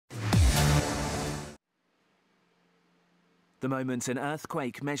The moment an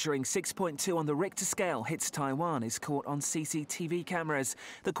earthquake measuring 6.2 on the Richter scale hits Taiwan is caught on CCTV cameras.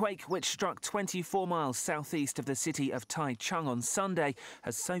 The quake, which struck 24 miles southeast of the city of Tai-chung on Sunday,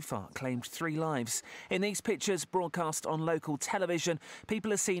 has so far claimed 3 lives. In these pictures, broadcast on local television,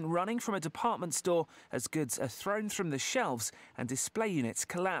 people are seen running from a department store as goods are thrown from the shelves and display units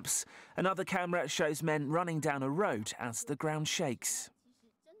collapse. Another camera shows men running down a road as the ground shakes.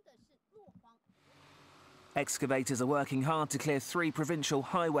 Excavators are working hard to clear 3 provincial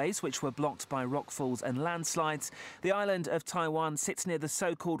highways which were blocked by rockfalls and landslides. The island of Taiwan sits near the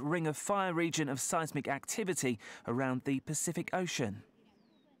so-called Ring of Fire region of seismic activity around the Pacific Ocean.